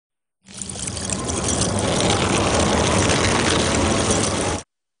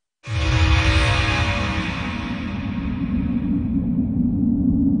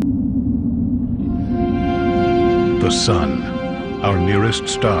The sun, our nearest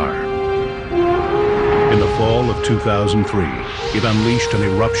star. In the fall of 2003, it unleashed an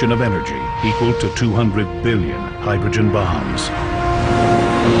eruption of energy equal to 200 billion hydrogen bombs,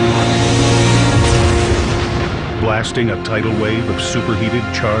 blasting a tidal wave of superheated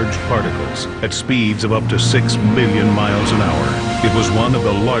charged particles at speeds of up to 6 million miles an hour. It was one of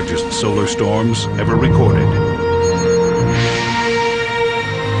the largest solar storms ever recorded.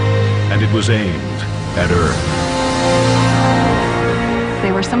 And it was aimed at Earth.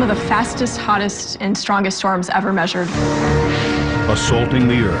 They were some of the fastest, hottest, and strongest storms ever measured. Assaulting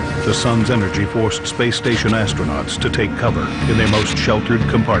the Earth, the sun's energy forced space station astronauts to take cover in their most sheltered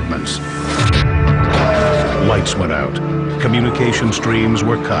compartments. Lights went out, communication streams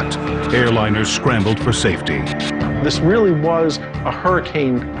were cut, airliners scrambled for safety. This really was a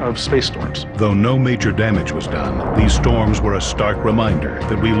hurricane of space storms. Though no major damage was done, these storms were a stark reminder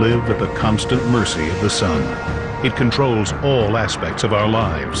that we live at the constant mercy of the sun. It controls all aspects of our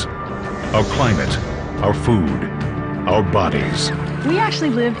lives, our climate, our food, our bodies. We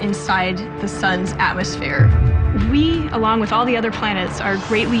actually live inside the sun's atmosphere. We, along with all the other planets, are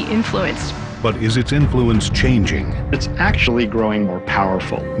greatly influenced. But is its influence changing? It's actually growing more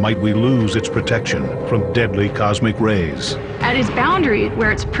powerful. Might we lose its protection from deadly cosmic rays? At its boundary,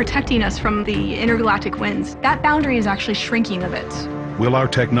 where it's protecting us from the intergalactic winds, that boundary is actually shrinking a bit. Will our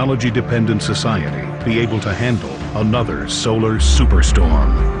technology-dependent society be able to handle another solar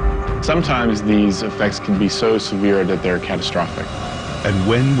superstorm? Sometimes these effects can be so severe that they're catastrophic. And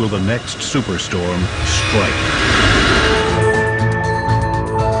when will the next superstorm strike?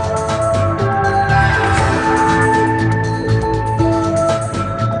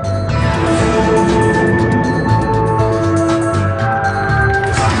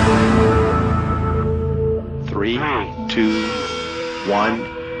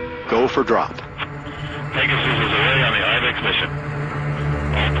 Go for drop. Pegasus is away on the IBEX mission.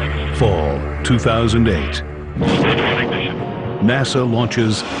 Fall 2008. NASA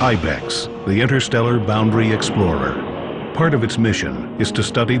launches IBEX, the Interstellar Boundary Explorer. Part of its mission is to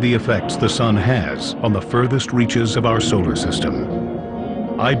study the effects the sun has on the furthest reaches of our solar system.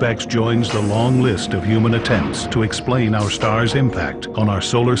 IBEX joins the long list of human attempts to explain our star's impact on our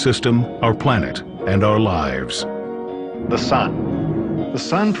solar system, our planet, and our lives. The sun. The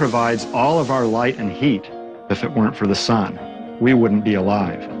sun provides all of our light and heat. If it weren't for the sun, we wouldn't be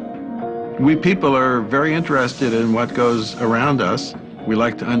alive. We people are very interested in what goes around us. We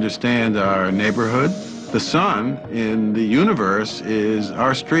like to understand our neighborhood. The sun in the universe is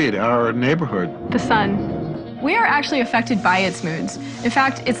our street, our neighborhood. The sun. We are actually affected by its moods. In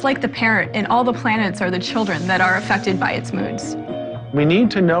fact, it's like the parent, and all the planets are the children that are affected by its moods. We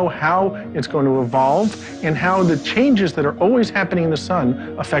need to know how it's going to evolve and how the changes that are always happening in the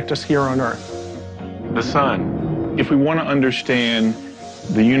sun affect us here on Earth. The sun. If we want to understand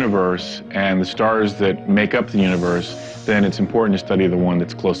the universe and the stars that make up the universe, then it's important to study the one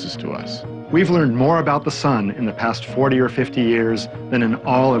that's closest to us. We've learned more about the sun in the past 40 or 50 years than in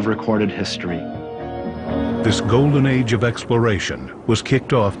all of recorded history. This golden age of exploration was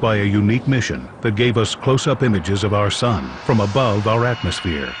kicked off by a unique mission that gave us close-up images of our sun from above our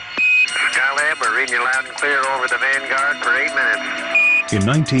atmosphere. Skylab, we're reading you loud and clear over the Vanguard for 8 minutes. In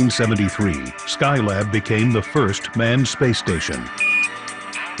 1973, Skylab became the first manned space station.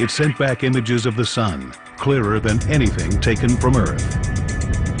 It sent back images of the sun, clearer than anything taken from Earth.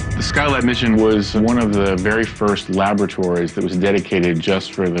 The Skylab mission was one of the very first laboratories that was dedicated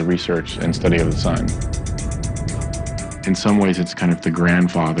just for the research and study of the sun. In some ways, it's kind of the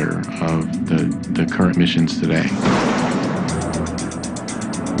grandfather of the current missions today.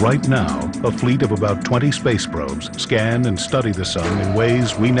 Right now, a fleet of about 20 space probes scan and study the sun in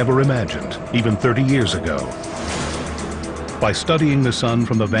ways we never imagined, even 30 years ago. By studying the sun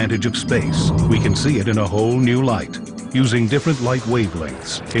from the vantage of space, we can see it in a whole new light, using different light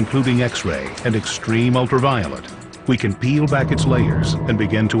wavelengths, including X-ray and extreme ultraviolet. We can peel back its layers and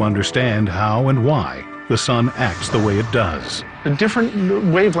begin to understand how and why the sun acts the way it does. The different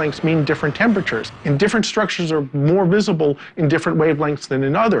wavelengths mean different temperatures, and different structures are more visible in different wavelengths than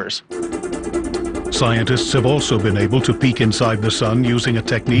in others. Scientists have also been able to peek inside the sun using a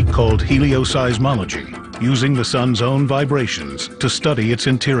technique called helioseismology, using the sun's own vibrations to study its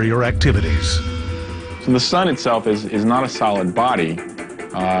interior activities. So the sun itself is not a solid body.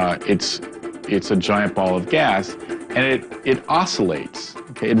 It's a giant ball of gas, and it oscillates,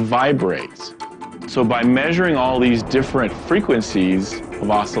 okay? It vibrates. So by measuring all these different frequencies of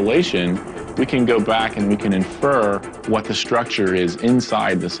oscillation, we can go back and we can infer what the structure is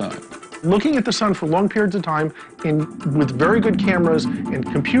inside the sun. Looking at the sun for long periods of time with very good cameras and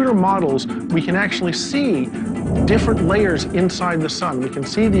computer models, we can actually see different layers inside the sun. We can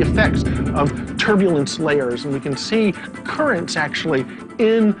see the effects of turbulence layers, and we can see currents actually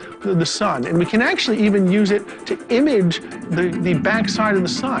in the sun. And we can actually even use it to image the backside of the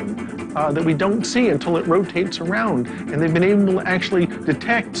sun that we don't see until it rotates around. And they've been able to actually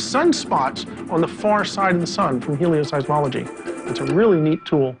detect sunspots on the far side of the sun from helioseismology. It's a really neat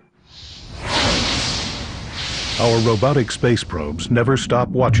tool. Our robotic space probes never stop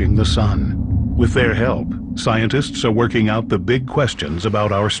watching the sun. With their help, scientists are working out the big questions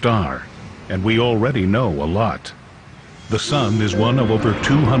about our star, and we already know a lot. The sun is one of over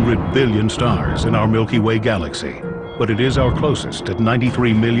 200 billion stars in our Milky Way galaxy, but it is our closest at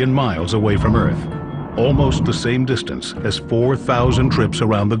 93 million miles away from Earth, almost the same distance as 4,000 trips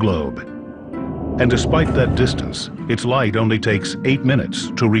around the globe. And despite that distance, its light only takes 8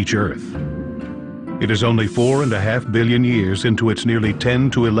 minutes to reach Earth. It is only 4.5 billion years into its nearly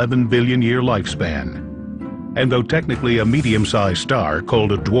 10 to 11 billion year lifespan. And though technically a medium-sized star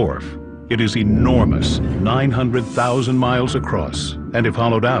called a dwarf, it is enormous, 900,000 miles across, and if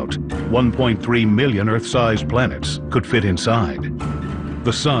hollowed out, 1.3 million Earth-sized planets could fit inside.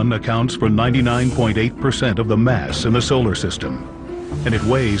 The sun accounts for 99.8% of the mass in the solar system, and it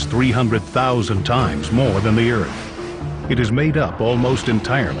weighs 300,000 times more than the Earth. It is made up almost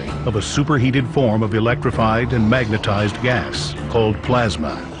entirely of a superheated form of electrified and magnetized gas called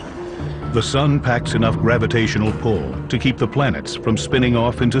plasma. The sun packs enough gravitational pull to keep the planets from spinning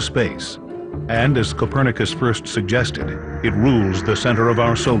off into space. And as Copernicus first suggested, it rules the center of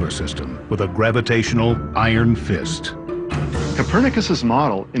our solar system with a gravitational iron fist. Copernicus's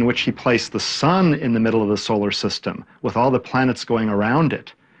model, in which he placed the sun in the middle of the solar system with all the planets going around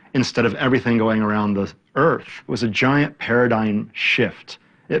it, instead of everything going around the Earth, was a giant paradigm shift.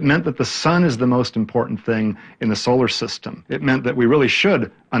 It meant that the sun is the most important thing in the solar system. It meant that we really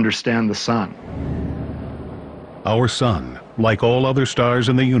should understand the sun. Our sun, like all other stars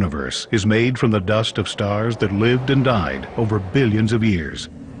in the universe, is made from the dust of stars that lived and died over billions of years,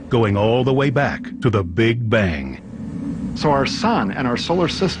 going all the way back to the Big Bang. So our sun and our solar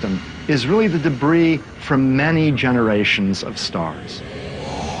system is really the debris from many generations of stars.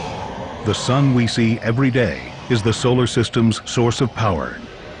 The sun we see every day is the solar system's source of power.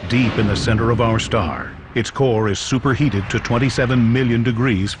 Deep in the center of our star, its core is superheated to 27 million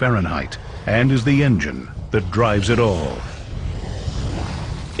degrees Fahrenheit and is the engine that drives it all.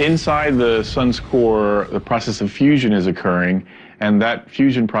 Inside the sun's core, the process of fusion is occurring, and that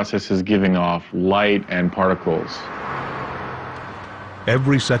fusion process is giving off light and particles.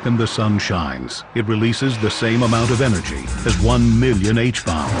 Every second the sun shines, it releases the same amount of energy as 1 million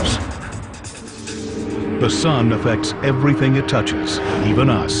H-bombs. The sun affects everything it touches,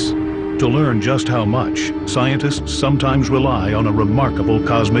 even us. To learn just how much, scientists sometimes rely on a remarkable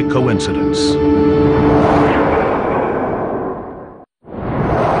cosmic coincidence.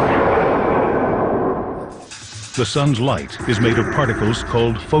 The sun's light is made of particles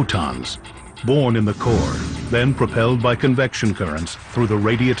called photons, born in the core, then propelled by convection currents through the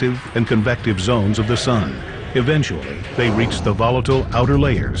radiative and convective zones of the sun. Eventually, they reach the volatile outer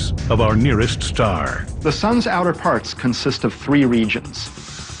layers of our nearest star. The sun's outer parts consist of 3 regions.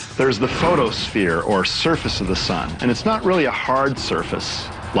 There's the photosphere, or surface of the sun, and it's not really a hard surface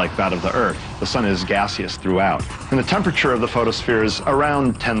like that of the Earth. The sun is gaseous throughout, and the temperature of the photosphere is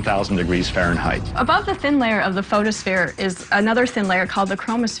around 10,000 degrees Fahrenheit. Above the thin layer of the photosphere is another thin layer called the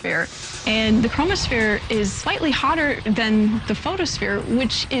chromosphere, and the chromosphere is slightly hotter than the photosphere,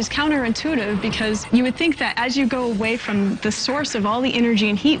 which is counterintuitive because you would think that as you go away from the source of all the energy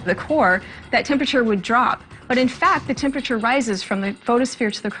and heat, the core, that temperature would drop. But in fact, the temperature rises from the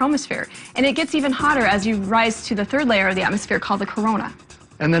photosphere to the chromosphere, and it gets even hotter as you rise to the third layer of the atmosphere called the corona.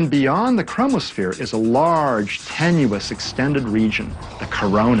 And then beyond the chromosphere is a large, tenuous, extended region, the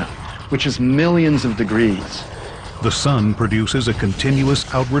corona, which is millions of degrees. The sun produces a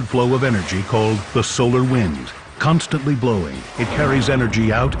continuous outward flow of energy called the solar wind. Constantly blowing, it carries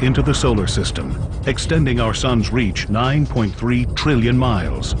energy out into the solar system, extending our sun's reach 9.3 trillion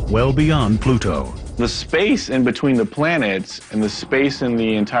miles, well beyond Pluto. The space in between the planets and the space in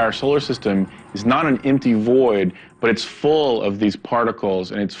the entire solar system is not an empty void, but it's full of these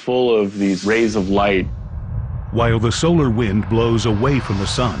particles and it's full of these rays of light. While the solar wind blows away from the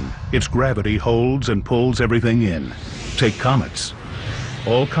sun, its gravity holds and pulls everything in. Take comets.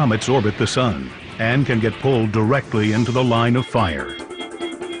 All comets orbit the sun and can get pulled directly into the line of fire.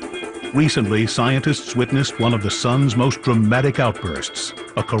 Recently, scientists witnessed one of the sun's most dramatic outbursts,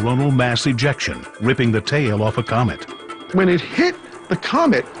 a coronal mass ejection, ripping the tail off a comet. When it hit the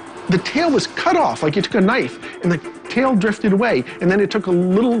comet, the tail was cut off like you took a knife, and the tail drifted away, and then it took a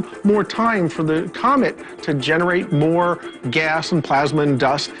little more time for the comet to generate more gas and plasma and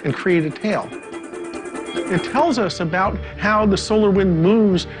dust and create a tail. It tells us about how the solar wind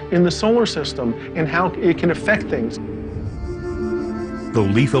moves in the solar system and how it can affect things. The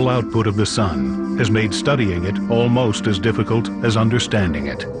lethal output of the sun has made studying it almost as difficult as understanding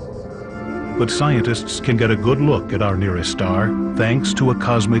it. But scientists can get a good look at our nearest star thanks to a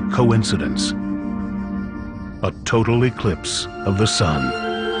cosmic coincidence: a total eclipse of the sun.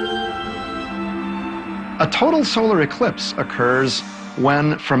 A total solar eclipse occurs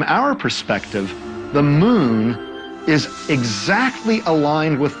when, from our perspective, the moon is exactly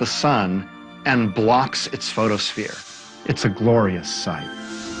aligned with the sun and blocks its photosphere. It's a glorious sight.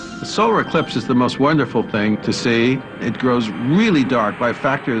 The solar eclipse is the most wonderful thing to see. It grows really dark by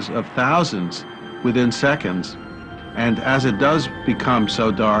factors of thousands within seconds. And as it does become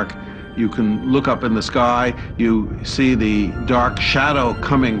so dark, you can look up in the sky, you see the dark shadow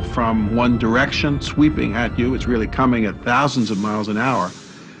coming from one direction, sweeping at you. It's really coming at thousands of miles an hour.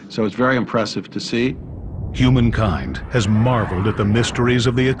 So it's very impressive to see. Humankind has marveled at the mysteries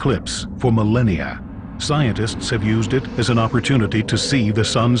of the eclipse for millennia. Scientists have used it as an opportunity to see the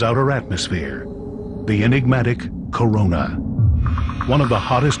sun's outer atmosphere, the enigmatic corona. One of the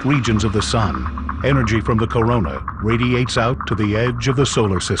hottest regions of the sun, energy from the corona radiates out to the edge of the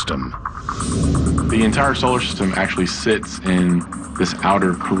solar system. The entire solar system actually sits in this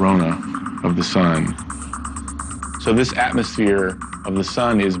outer corona of the sun. So this atmosphere of the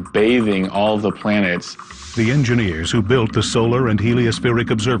sun is bathing all the planets. The engineers who built the Solar and Heliospheric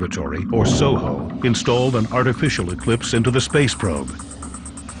Observatory, or SOHO, installed an artificial eclipse into the space probe.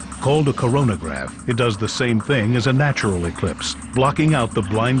 Called a coronagraph, it does the same thing as a natural eclipse, blocking out the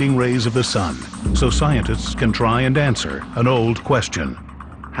blinding rays of the sun, so scientists can try and answer an old question.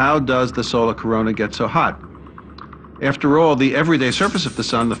 How does the solar corona get so hot? After all, the everyday surface of the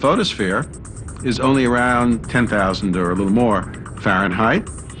sun, the photosphere, is only around 10,000 or a little more Fahrenheit.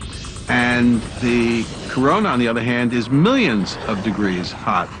 And the corona, on the other hand, is millions of degrees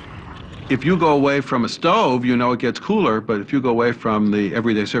hot. If you go away from a stove, you know it gets cooler, but if you go away from the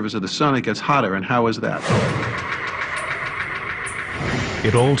everyday surface of the sun, it gets hotter. And how is that?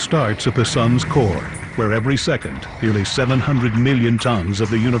 It all starts at the sun's core, where every second, nearly 700 million tons of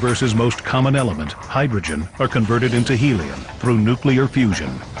the universe's most common element, hydrogen, are converted into helium through nuclear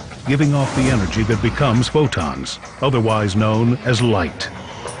fusion, giving off the energy that becomes photons, otherwise known as light.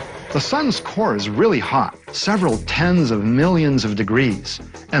 The sun's core is really hot, several tens of millions of degrees.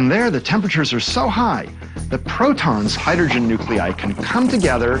 And there the temperatures are so high that protons' hydrogen nuclei can come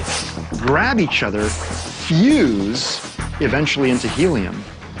together, grab each other, fuse, eventually into helium,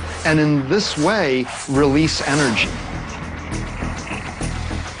 and in this way release energy.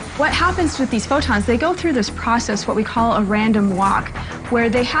 What happens with these photons, they go through this process, what we call a random walk, where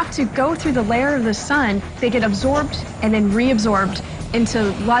they have to go through the layer of the sun, they get absorbed and then reabsorbed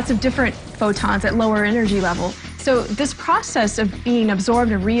into lots of different photons at lower energy level. So this process of being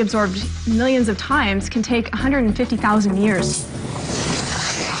absorbed and reabsorbed millions of times can take 150,000 years.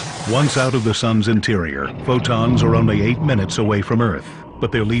 Once out of the sun's interior, photons are only 8 minutes away from Earth,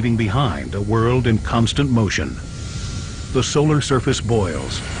 but they're leaving behind a world in constant motion. The solar surface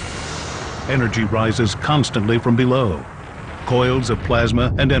boils. Energy rises constantly from below. Coils of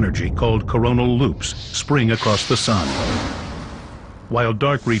plasma and energy called coronal loops spring across the sun. While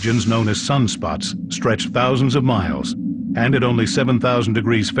dark regions known as sunspots stretch thousands of miles, and at only 7,000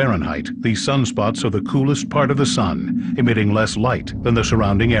 degrees Fahrenheit, these sunspots are the coolest part of the sun, emitting less light than the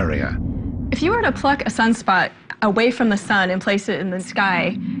surrounding area. If you were to pluck a sunspot away from the sun and place it in the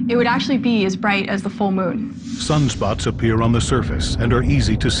sky, it would actually be as bright as the full moon. Sunspots appear on the surface and are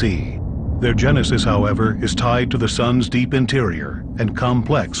easy to see. Their genesis, however, is tied to the sun's deep interior and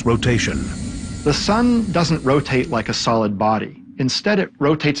complex rotation. The sun doesn't rotate like a solid body. Instead, it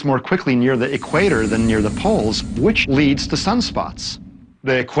rotates more quickly near the equator than near the poles, which leads to sunspots.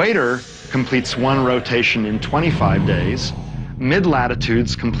 The equator completes one rotation in 25 days,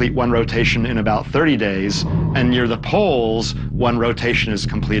 mid-latitudes complete one rotation in about 30 days, and near the poles, one rotation is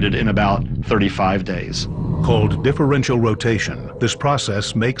completed in about 35 days. Called differential rotation, this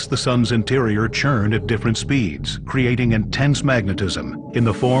process makes the sun's interior churn at different speeds, creating intense magnetism in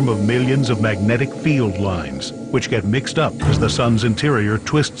the form of millions of magnetic field lines, which get mixed up as the sun's interior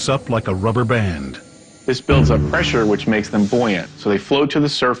twists up like a rubber band. This builds up pressure, which makes them buoyant. So they float to the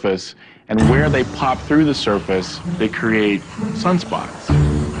surface, and where they pop through the surface, they create sunspots.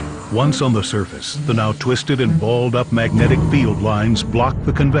 Once on the surface, the now twisted and balled up magnetic field lines block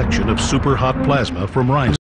the convection of superhot plasma from rising.